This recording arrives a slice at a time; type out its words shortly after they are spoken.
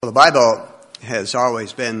The Bible has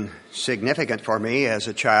always been significant for me as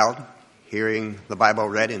a child, hearing the Bible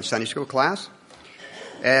read in Sunday school class.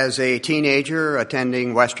 As a teenager,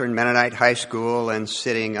 attending Western Mennonite High School and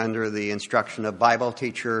sitting under the instruction of Bible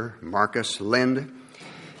teacher Marcus Lind.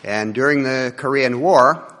 And during the Korean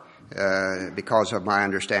War, because of my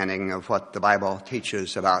understanding of what the Bible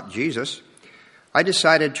teaches about Jesus, I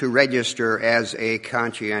decided to register as a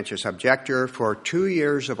conscientious objector for 2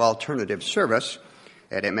 years of alternative service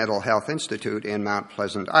at a mental health institute in Mount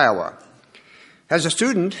Pleasant, Iowa. As a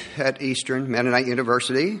student at Eastern Mennonite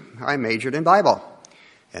University, I majored in Bible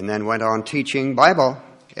and then went on teaching Bible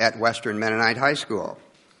at Western Mennonite High School.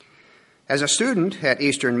 As a student at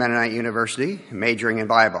Eastern Mennonite University, majoring in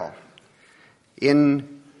Bible.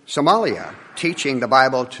 In Somalia, teaching the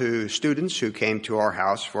Bible to students who came to our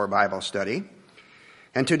house for Bible study.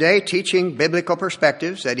 And today, teaching biblical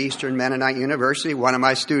perspectives at Eastern Mennonite University. One of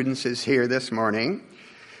my students is here this morning.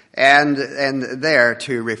 And there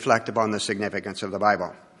to reflect upon the significance of the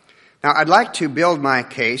Bible. Now, I'd like to build my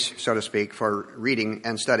case, so to speak, for reading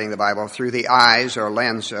and studying the Bible through the eyes or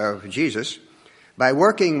lens of Jesus by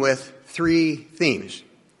working with 3 themes: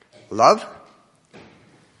 love,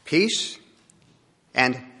 peace,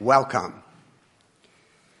 and welcome.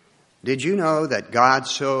 Did you know that God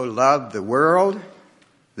so loved the world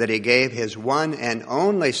that he gave his one and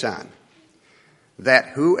only Son, that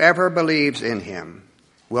whoever believes in him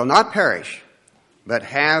will not perish, but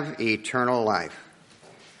have eternal life?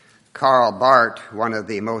 Karl Barth, one of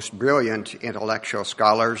the most brilliant intellectual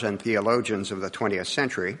scholars and theologians of the 20th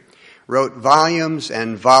century, wrote volumes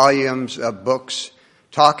and volumes of books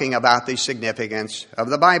talking about the significance of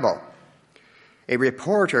the Bible. A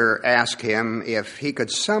reporter asked him if he could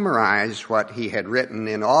summarize what he had written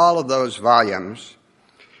in all of those volumes,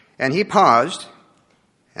 and he paused,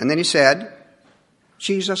 and then he said,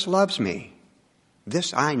 "Jesus loves me.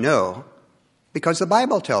 This I know because the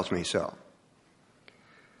Bible tells me so."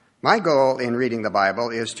 My goal in reading the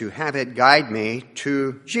Bible is to have it guide me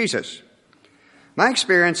to Jesus. My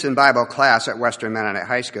experience in Bible class at Western Mennonite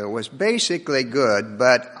High School was basically good,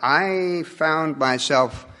 but I found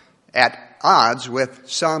myself at odds with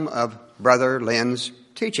some of Brother Lynn's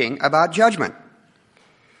teaching about judgment.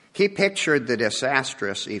 He pictured the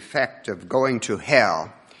disastrous effect of going to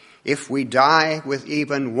hell if we die with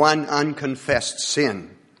even one unconfessed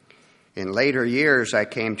sin. In later years, I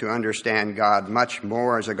came to understand God much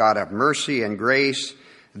more as a God of mercy and grace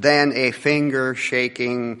than a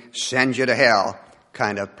finger-shaking, send-you-to-hell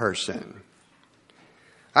kind of person.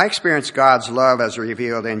 I experience God's love as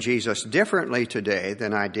revealed in Jesus differently today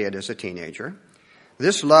than I did as a teenager.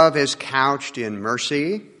 This love is couched in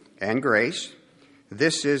mercy and grace.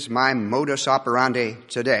 This is my modus operandi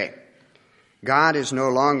today. God is no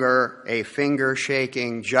longer a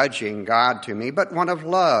finger-shaking, judging God to me, but one of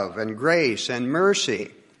love and grace and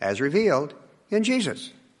mercy as revealed in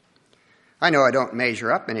Jesus. I know I don't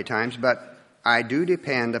measure up many times, but I do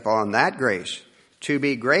depend upon that grace to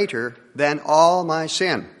be greater than all my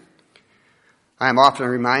sin. I am often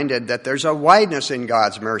reminded that there's a wideness in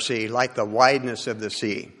God's mercy like the wideness of the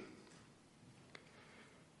sea.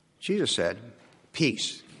 Jesus said,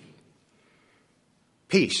 "Peace.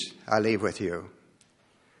 Peace I leave with you.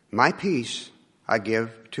 My peace I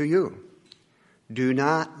give to you. Do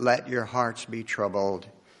not let your hearts be troubled.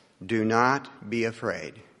 Do not be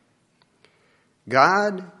afraid."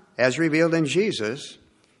 God, as revealed in Jesus,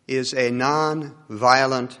 is a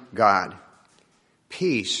non-violent God.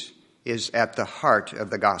 Peace is at the heart of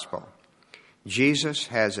the gospel. Jesus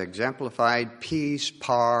has exemplified peace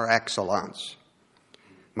par excellence.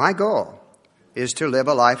 My goal is to live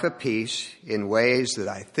a life of peace in ways that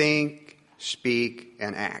I think, speak,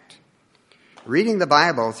 and act. Reading the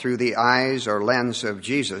Bible through the eyes or lens of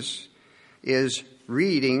Jesus is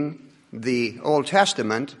reading the Old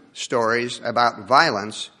Testament stories about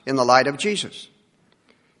violence in the light of Jesus.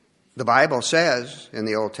 The Bible says in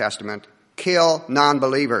the Old Testament, kill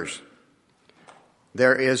non-believers.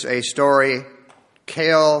 There is a story,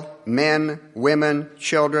 kill men, women,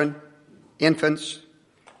 children, infants,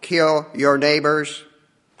 kill your neighbors.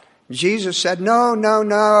 Jesus said,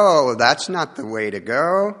 no, that's not the way to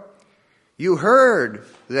go. You heard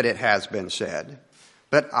that it has been said,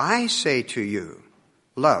 but I say to you,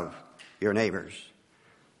 love your neighbors.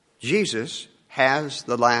 Jesus has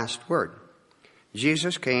the last word.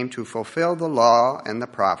 Jesus came to fulfill the law and the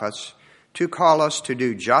prophets, to call us to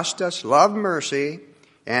do justice, love mercy,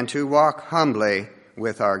 and to walk humbly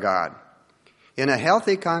with our God. In a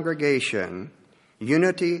healthy congregation,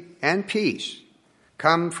 unity and peace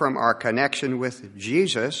come from our connection with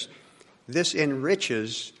Jesus. This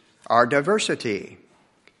enriches our diversity.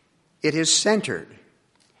 It is centered.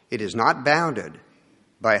 It is not bounded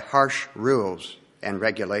by harsh rules and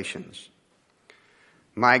regulations.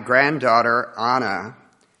 My granddaughter, Anna,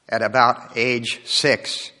 at about age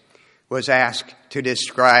 6, was asked to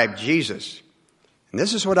describe Jesus. And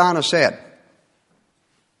this is what Anna said.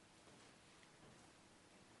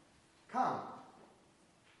 Come.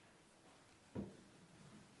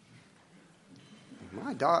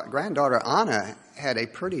 My granddaughter, Anna, had a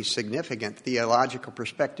pretty significant theological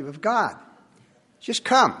perspective of God. Just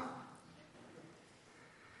come.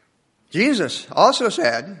 Jesus also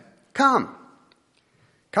said, come.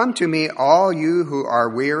 Come to me, all you who are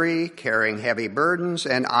weary, carrying heavy burdens,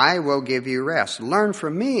 and I will give you rest. Learn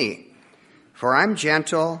from me, for I'm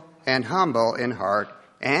gentle and humble in heart,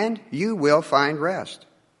 and you will find rest.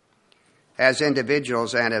 As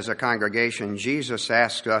individuals and as a congregation, Jesus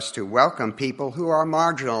asks us to welcome people who are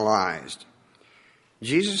marginalized.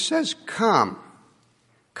 Jesus says, come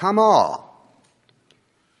all.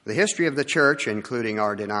 The history of the church, including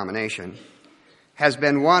our denomination, has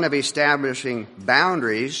been one of establishing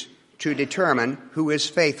boundaries to determine who is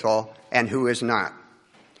faithful and who is not.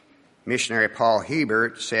 Missionary Paul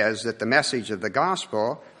Hebert says that the message of the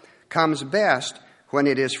gospel comes best when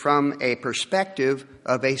it is from a perspective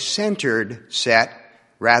of a centered set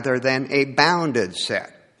rather than a bounded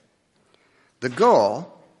set. The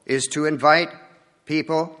goal is to invite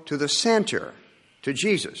people to the center, to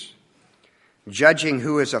Jesus. Judging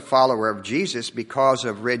who is a follower of Jesus because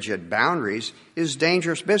of rigid boundaries is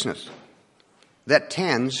dangerous business that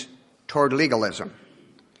tends toward legalism.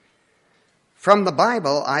 From the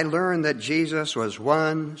Bible, I learned that Jesus was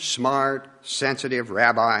one smart, sensitive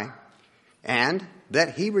rabbi, and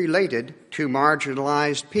that he related to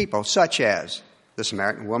marginalized people, such as the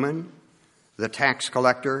Samaritan woman, the tax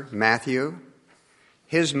collector, Matthew.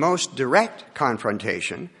 His most direct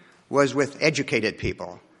confrontation was with educated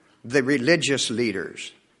people, the religious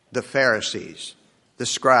leaders, the Pharisees, the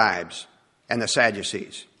scribes, and the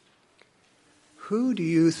Sadducees. Who do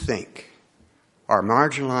you think are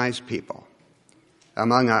marginalized people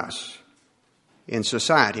among us in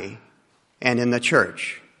society and in the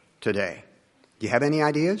church today? Do you have any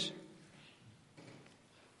ideas?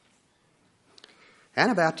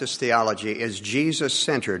 Anabaptist theology is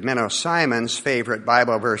Jesus-centered. Menno Simon's favorite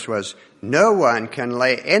Bible verse was, "No one can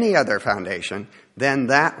lay any other foundation than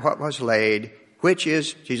that what was laid, which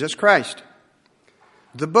is Jesus Christ."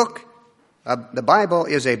 The Bible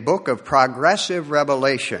is a book of progressive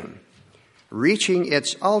revelation, reaching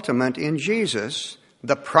its ultimate in Jesus,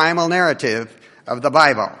 the primal narrative of the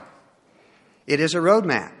Bible. It is a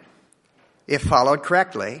roadmap. If followed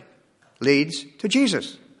correctly, leads to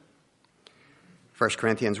Jesus. 1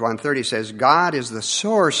 Corinthians 1:30 says, God is the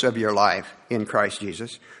source of your life in Christ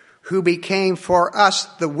Jesus, who became for us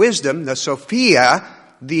the wisdom, the Sophia,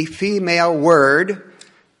 the female word,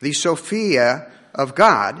 the Sophia of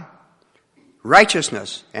God,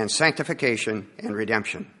 righteousness and sanctification and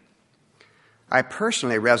redemption. I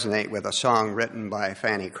personally resonate with a song written by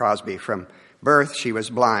Fanny Crosby. From birth, she was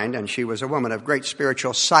blind, and she was a woman of great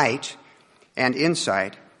spiritual sight and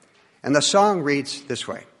insight. And the song reads this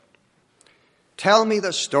way: Tell me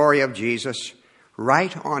the story of Jesus,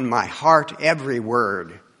 write on my heart every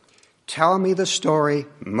word. Tell me the story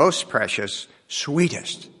most precious,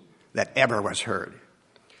 sweetest that ever was heard.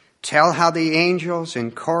 Tell how the angels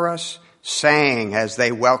in chorus sang as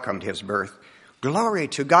they welcomed his birth. Glory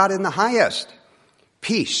to God in the highest,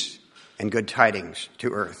 peace and good tidings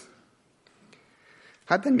to earth.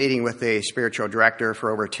 I've been meeting with the spiritual director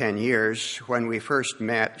for over 10 years. When we first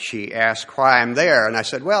met, she asked why I'm there, and I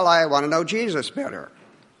said, well, I want to know Jesus better.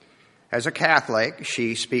 As a Catholic,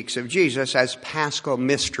 she speaks of Jesus as paschal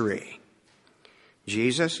mystery.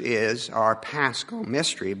 Jesus is our paschal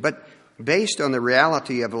mystery, but based on the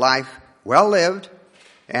reality of life well lived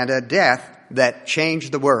and a death that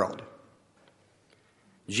changed the world.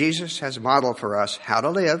 Jesus has modeled for us how to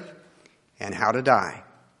live and how to die.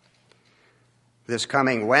 This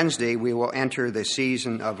coming Wednesday, we will enter the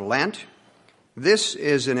season of Lent. This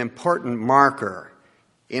is an important marker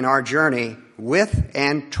in our journey with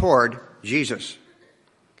and toward Jesus.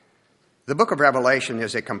 The book of Revelation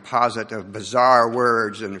is a composite of bizarre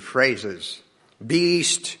words and phrases.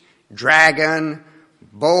 Beast, dragon,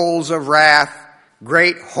 bowls of wrath,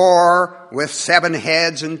 great whore with 7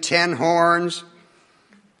 heads and 10 horns.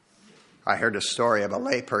 I heard a story of a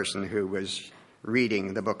layperson who was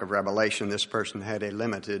reading the book of Revelation. This person had a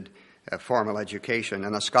limited formal education,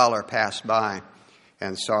 and a scholar passed by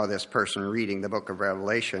and saw this person reading the book of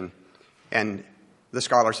Revelation. And the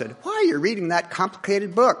scholar said, why are you reading that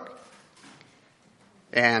complicated book?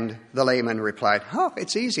 And the layman replied, oh,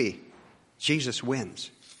 it's easy. Jesus wins.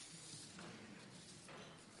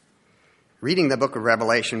 Reading the book of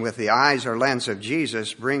Revelation with the eyes or lens of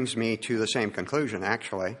Jesus brings me to the same conclusion,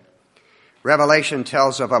 actually. Revelation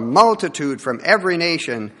tells of a multitude from every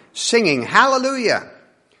nation singing, "Hallelujah!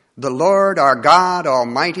 The Lord our God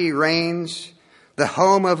Almighty reigns. The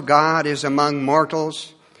home of God is among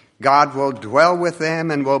mortals. God will dwell with them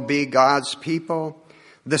and will be God's people.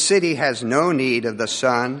 The city has no need of the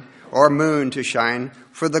sun or moon to shine,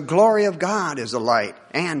 for the glory of God is the light,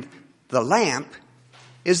 and the lamp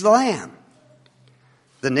is the Lamb.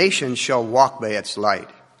 The nations shall walk by its light,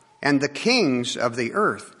 and the kings of the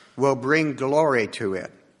earth will bring glory to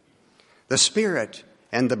it. The Spirit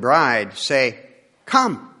and the bride say,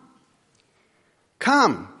 'Come,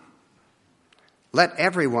 come.' Let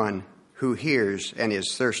everyone who hears and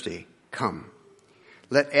is thirsty come.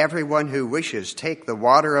 Let everyone who wishes take the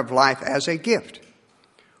water of life as a gift.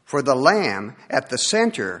 For the Lamb at the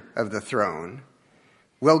center of the throne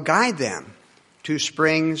will guide them to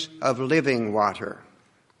springs of living water.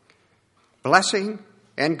 Blessing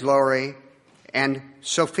and glory and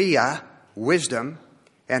Sophia, wisdom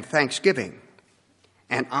and thanksgiving,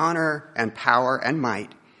 and honor and power and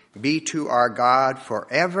might be to our God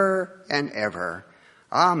forever and ever.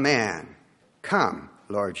 Amen. Come,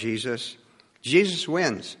 Lord Jesus." Jesus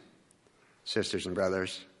wins, sisters and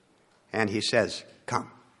brothers, and he says,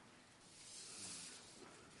 "Come."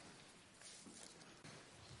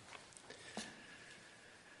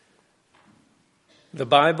 The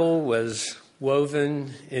Bible was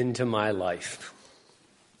woven into my life.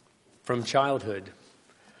 From childhood,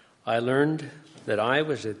 I learned that I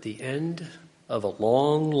was at the end of a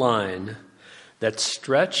long line that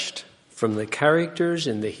stretched from the characters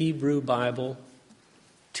in the Hebrew Bible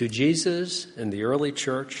to Jesus and the early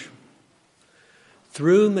church,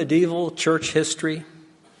 through medieval church history,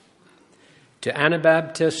 to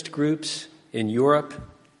Anabaptist groups in Europe,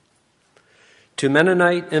 to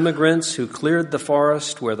Mennonite immigrants who cleared the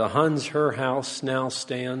forest where the Hans Herr House now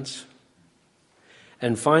stands,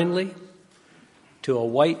 and finally, to a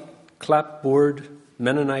white clapboard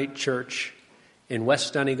Mennonite church in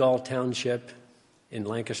West Donegal Township in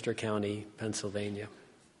Lancaster County, Pennsylvania.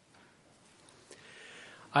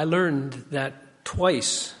 I learned that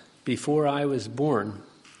twice before I was born,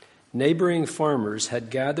 neighboring farmers had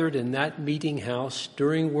gathered in that meeting house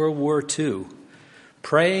during World War II,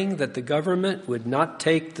 praying that the government would not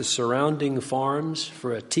take the surrounding farms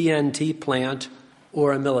for a TNT plant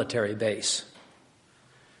or a military base.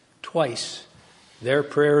 Twice, their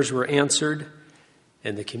prayers were answered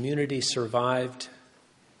and the community survived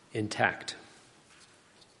intact.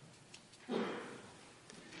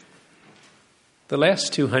 The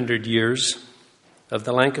last 200 years of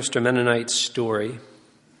the Lancaster Mennonite story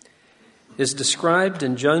is described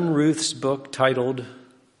in John Ruth's book titled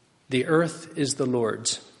 "The Earth is the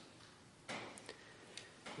Lord's."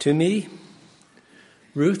 To me,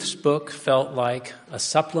 Ruth's book felt like a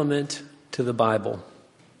supplement to the Bible.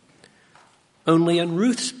 Only in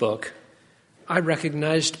Ruth's book, I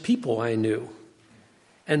recognized people I knew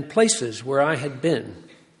and places where I had been.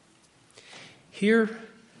 Here,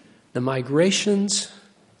 the migrations,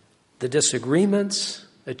 the disagreements,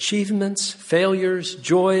 achievements, failures,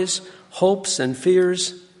 joys, hopes, and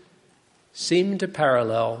fears seem to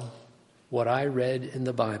parallel what I read in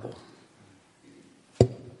the Bible.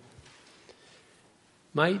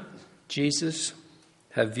 Might Jesus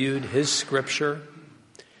have viewed his scripture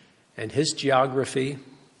and his geography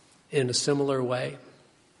in a similar way?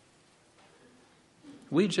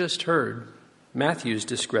 We just heard Matthew's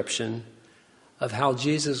description of how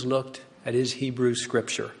Jesus looked at his Hebrew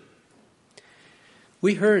scripture.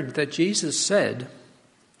 We heard that Jesus said,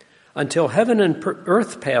 "Until heaven and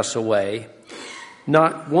earth pass away,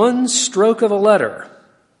 not one stroke of a letter,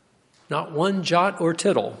 not one jot or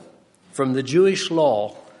tittle from the Jewish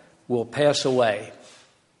law will pass away."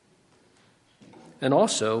 And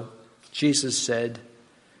also, Jesus said,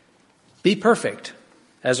 "Be perfect,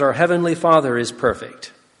 as our Heavenly Father is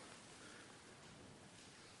perfect."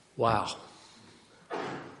 Wow.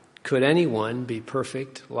 Could anyone be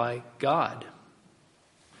perfect like God?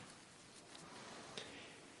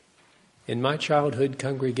 In my childhood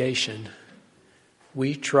congregation,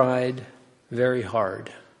 we tried very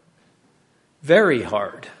hard. Very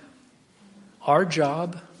hard. Our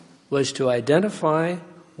job was to identify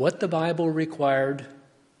what the Bible required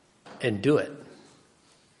and do it.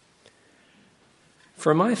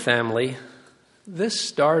 For my family, this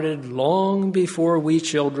started long before we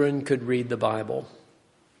children could read the Bible.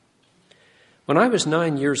 When I was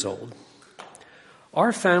 9 years old,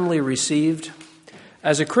 our family received,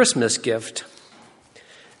 as a Christmas gift,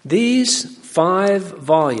 these 5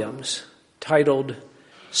 volumes titled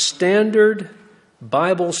Standard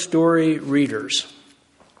Bible Story Readers.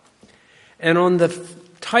 And on the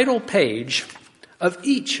title page of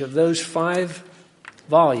each of those 5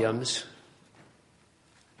 volumes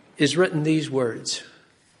is written these words: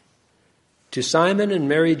 To Simon and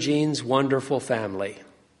Mary Jean's wonderful family,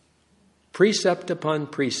 precept upon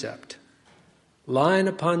precept, line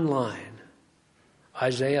upon line,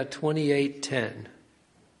 Isaiah 28:10.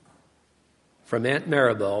 From Aunt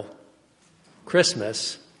Maribel,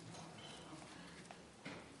 Christmas,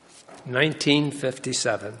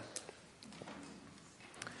 1957.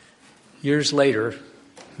 Years later,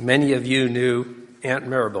 many of you knew Aunt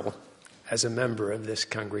Maribel as a member of this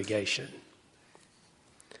congregation.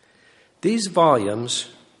 These volumes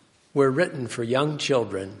were written for young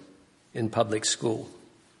children in public school.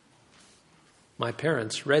 My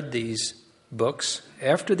parents read these books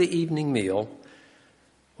after the evening meal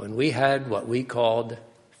when we had what we called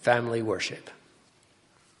family worship.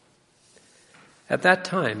 At that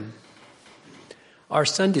time, our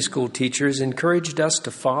Sunday school teachers encouraged us to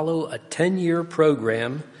follow a 10-year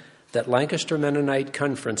program that Lancaster Mennonite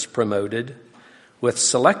Conference promoted, with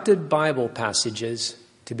selected Bible passages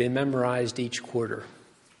to be memorized each quarter.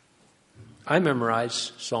 I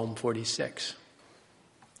memorized Psalm 46.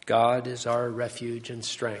 God is our refuge and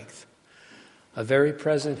strength, a very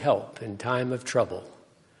present help in time of trouble.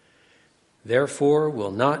 Therefore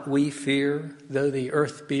will not we fear, though the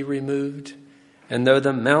earth be removed, and though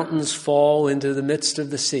the mountains fall into the midst of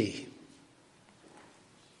the sea.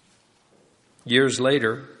 Years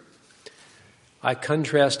later, I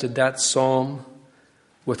contrasted that psalm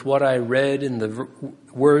with what I read in the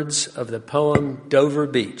words of the poem Dover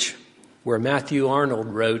Beach, where Matthew Arnold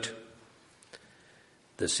wrote,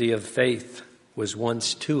 "The sea of faith was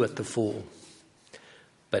once too at the full,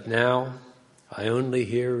 but now I only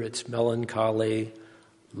hear its melancholy,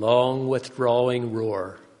 long withdrawing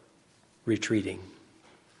roar, retreating."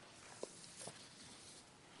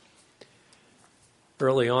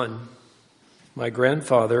 Early on, my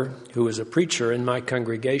grandfather, who was a preacher in my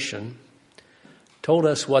congregation, told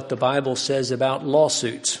us what the Bible says about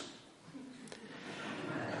lawsuits.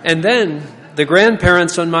 And then the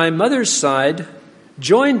grandparents on my mother's side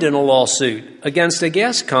joined in a lawsuit against a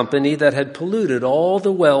gas company that had polluted all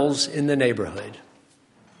the wells in the neighborhood.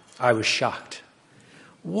 I was shocked.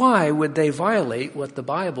 Why would they violate what the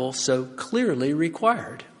Bible so clearly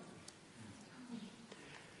required?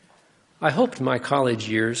 I hoped my college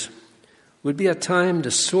years would be a time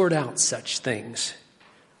to sort out such things.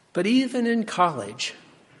 But even in college,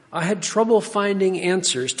 I had trouble finding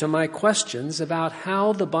answers to my questions about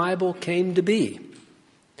how the Bible came to be.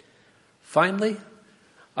 Finally,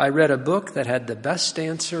 I read a book that had the best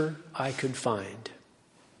answer I could find.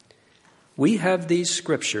 We have these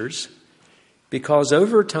scriptures because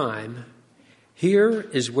over time, here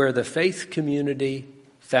is where the faith community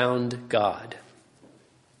found God.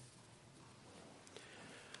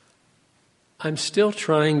 I'm still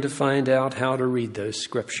trying to find out how to read those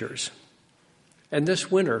scriptures. And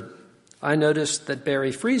this winter, I noticed that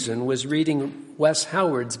Barry Friesen was reading Wes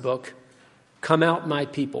Howard's book, Come Out My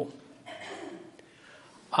People.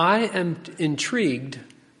 I am intrigued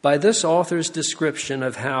by this author's description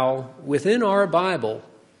of how, within our Bible,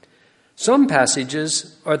 some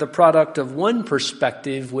passages are the product of one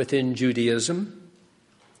perspective within Judaism,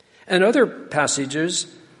 and other passages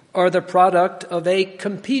are the product of a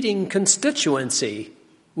competing constituency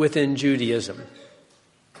within Judaism.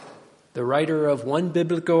 The writer of one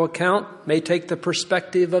biblical account may take the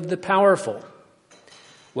perspective of the powerful,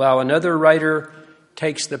 while another writer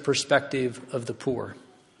takes the perspective of the poor.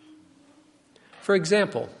 For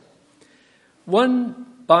example, one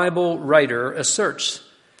Bible writer asserts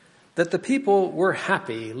that the people were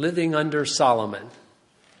happy living under Solomon.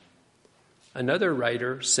 Another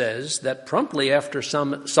writer says that promptly after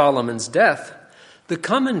Solomon's death, the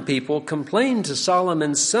common people complained to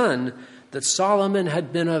Solomon's son that Solomon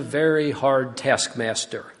had been a very hard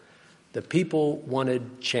taskmaster. The people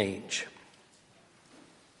wanted change.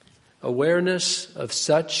 Awareness of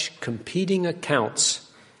such competing accounts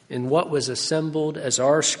in what was assembled as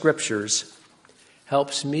our scriptures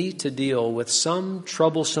helps me to deal with some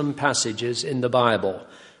troublesome passages in the Bible,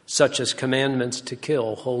 such as commandments to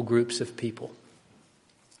kill whole groups of people.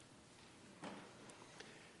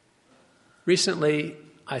 Recently,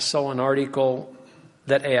 I saw an article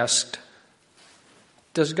that asked,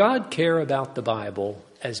 does God care about the Bible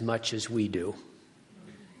as much as we do?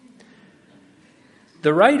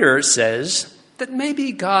 The writer says that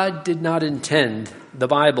maybe God did not intend the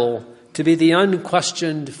Bible to be the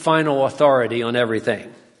unquestioned final authority on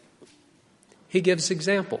everything. He gives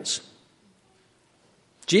examples.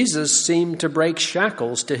 Jesus seemed to break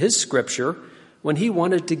shackles to his scripture when he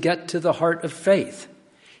wanted to get to the heart of faith.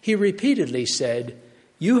 He repeatedly said,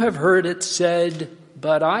 "You have heard it said,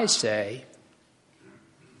 but I say."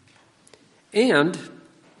 And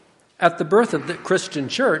at the birth of the Christian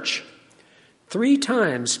church, 3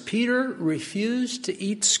 times Peter refused to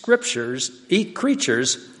eat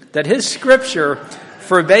creatures that his scripture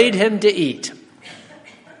forbade him to eat.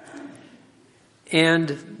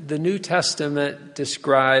 And the New Testament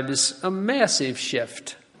describes a massive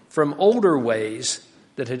shift from older ways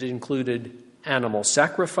that had included animal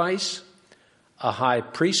sacrifice, a high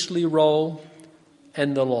priestly role,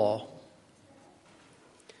 and the law.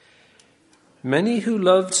 Many who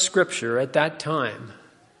loved Scripture at that time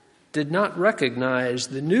did not recognize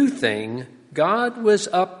the new thing God was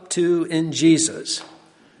up to in Jesus,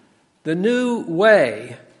 the new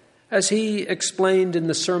way, as he explained in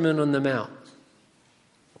the Sermon on the Mount.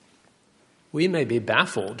 We may be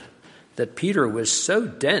baffled that Peter was so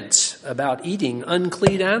dense about eating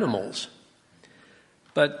unclean animals.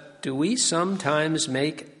 But do we sometimes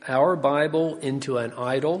make our Bible into an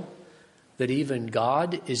idol that even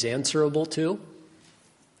God is answerable to?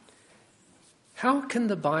 How can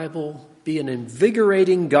the Bible be an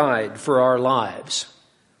invigorating guide for our lives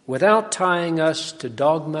without tying us to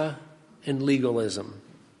dogma and legalism?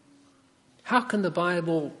 How can the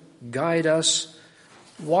Bible guide us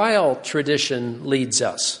while tradition leads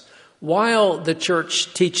us, while the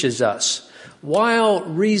church teaches us, while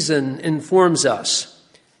reason informs us,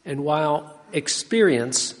 and while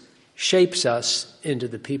experience shapes us into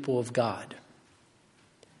the people of God?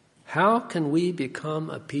 How can we become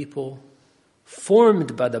a people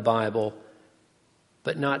formed by the Bible,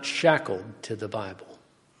 but not shackled to the Bible?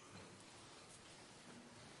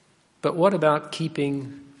 But what about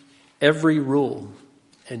keeping every rule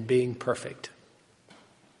and being perfect?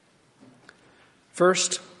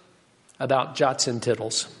 First, about jots and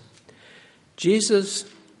tittles. Jesus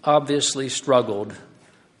obviously struggled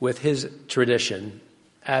with his tradition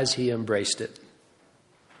as he embraced it.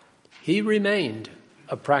 He remained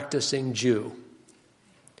a practicing Jew.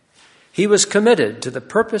 He was committed to the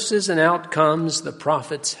purposes and outcomes the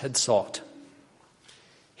prophets had sought.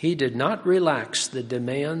 He did not relax the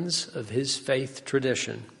demands of his faith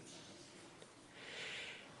tradition.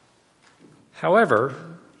 However,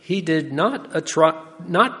 he did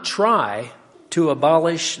not try to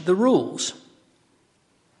abolish the rules.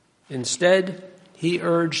 Instead, he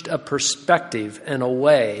urged a perspective and a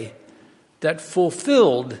way that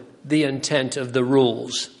fulfilled the intent of the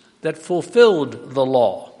rules, that fulfilled the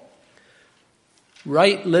law.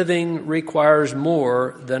 Right living requires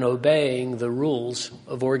more than obeying the rules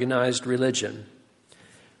of organized religion.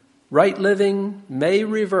 Right living may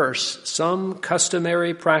reverse some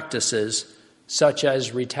customary practices, such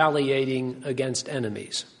as retaliating against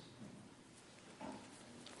enemies.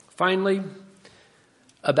 Finally,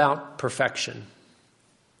 about perfection.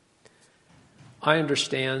 I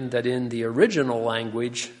understand that in the original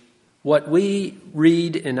language, what we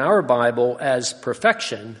read in our Bible as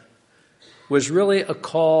perfection was really a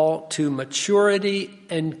call to maturity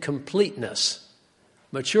and completeness.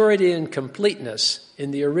 Maturity and completeness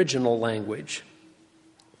in the original language.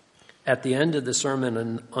 At the end of the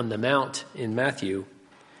Sermon on the Mount in Matthew,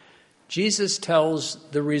 Jesus tells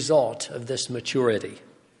the result of this maturity.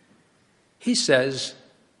 He says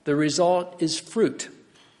the result is fruit,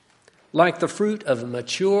 like the fruit of a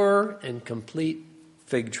mature and complete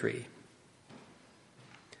fig tree.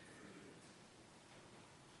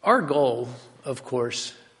 Our goal, of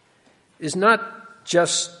course, is not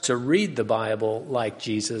just to read the Bible like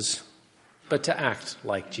Jesus, but to act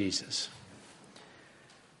like Jesus.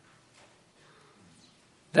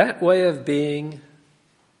 That way of being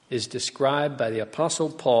is described by the Apostle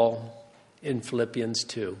Paul in Philippians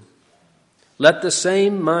 2. Let the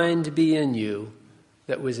same mind be in you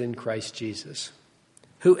that was in Christ Jesus,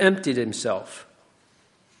 who emptied himself,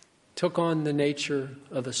 took on the nature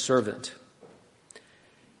of a servant,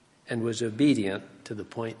 and was obedient to the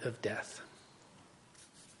point of death.